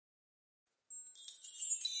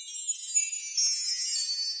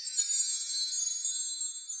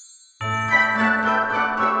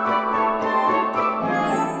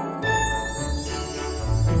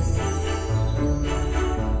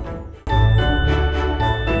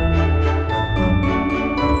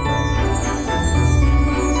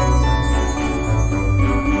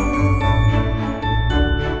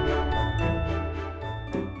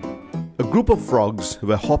group of frogs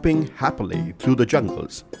were hopping happily through the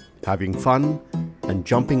jungles, having fun and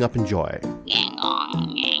jumping up in joy.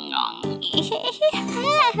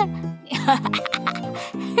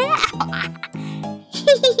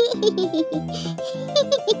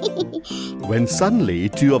 When suddenly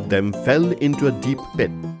two of them fell into a deep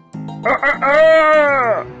pit.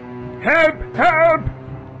 Help! Help!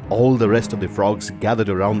 All the rest of the frogs gathered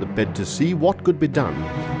around the pit to see what could be done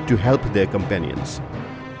to help their companions.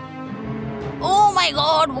 Oh my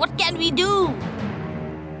God, what can we do?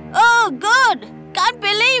 Oh, good! Can't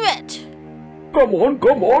believe it! Come on,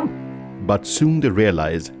 come on! But soon they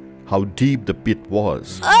realized how deep the pit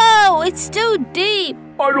was. Oh, it's too deep!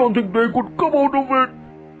 I don't think they could come out of it.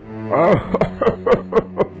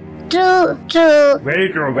 True.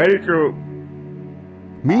 Very true, very true.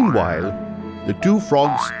 Meanwhile, the two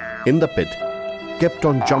frogs in the pit kept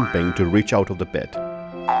on jumping to reach out of the pit.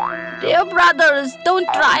 Dear brothers, don't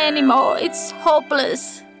try anymore. It's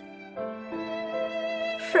hopeless.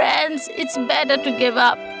 Friends, it's better to give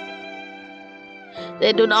up.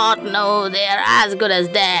 They do not know they are as good as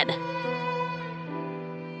dead.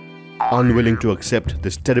 Unwilling to accept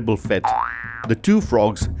this terrible fate, the two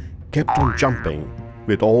frogs kept on jumping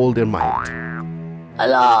with all their might.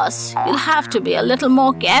 Alas, you'll have to be a little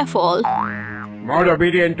more careful. More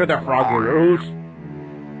obedient to the froggy rules.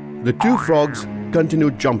 The two frogs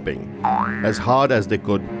continued jumping as hard as they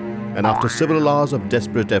could, and after several hours of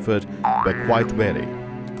desperate effort were quite weary.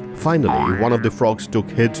 Finally, one of the frogs took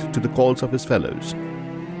heed to the calls of his fellows.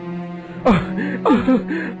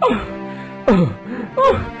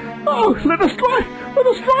 Let us try! Let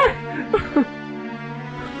us try!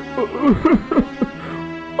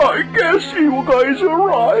 I guess you guys are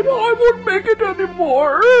right. I won't make it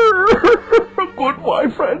anymore. Goodbye,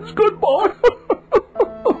 friends. Goodbye.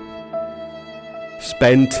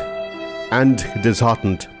 Spent and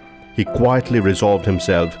disheartened, he quietly resolved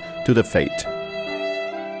himself to the fate.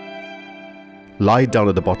 Lied down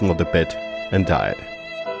at the bottom of the pit and died.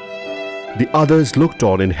 The others looked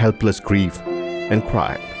on in helpless grief and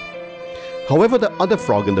cried. However, the other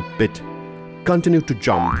frog in the pit continued to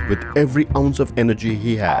jump with every ounce of energy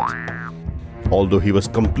he had. Although he was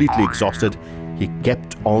completely exhausted, he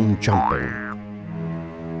kept on jumping.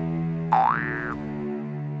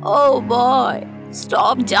 Oh boy,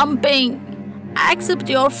 stop jumping. Accept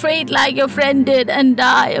your fate like your friend did and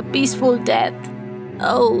die a peaceful death.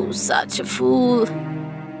 Oh, such a fool.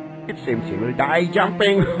 It seems he will die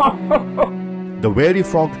jumping. The wary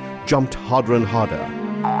frog jumped harder and harder,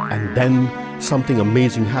 and then something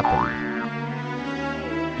amazing happened.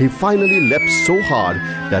 He finally leapt so hard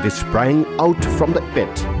that he sprang out from the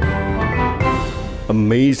pit.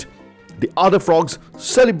 Amazed, the other frogs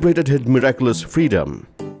celebrated his miraculous freedom.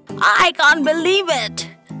 I can't believe it.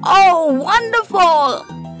 Oh, wonderful.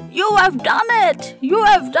 You have done it. You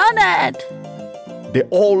have done it. They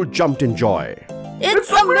all jumped in joy. It's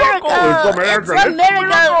a miracle. It's a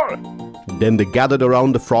miracle. Then they gathered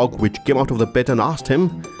around the frog which came out of the pit and asked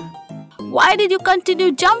him, Why did you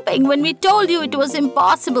continue jumping when we told you it was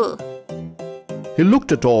impossible? He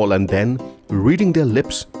looked at all and then, reading their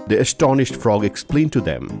lips, the astonished frog explained to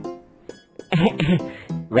them.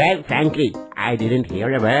 Well, frankly, I didn't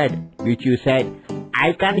hear a word which you said.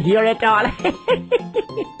 I can't hear at all.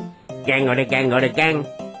 Gang or the gang or the gang.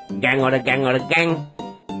 Gang or the gang or the gang.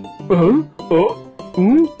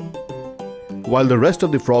 While the rest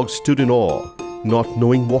of the frogs stood in awe, not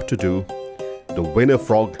knowing what to do, the winner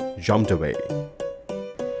frog jumped away.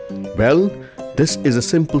 Well, this is a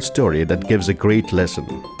simple story that gives a great lesson.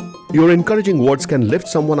 Your encouraging words can lift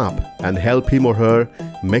someone up and help him or her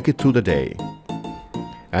make it through the day.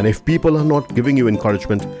 And if people are not giving you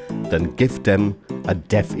encouragement, then give them a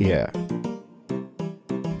deaf ear.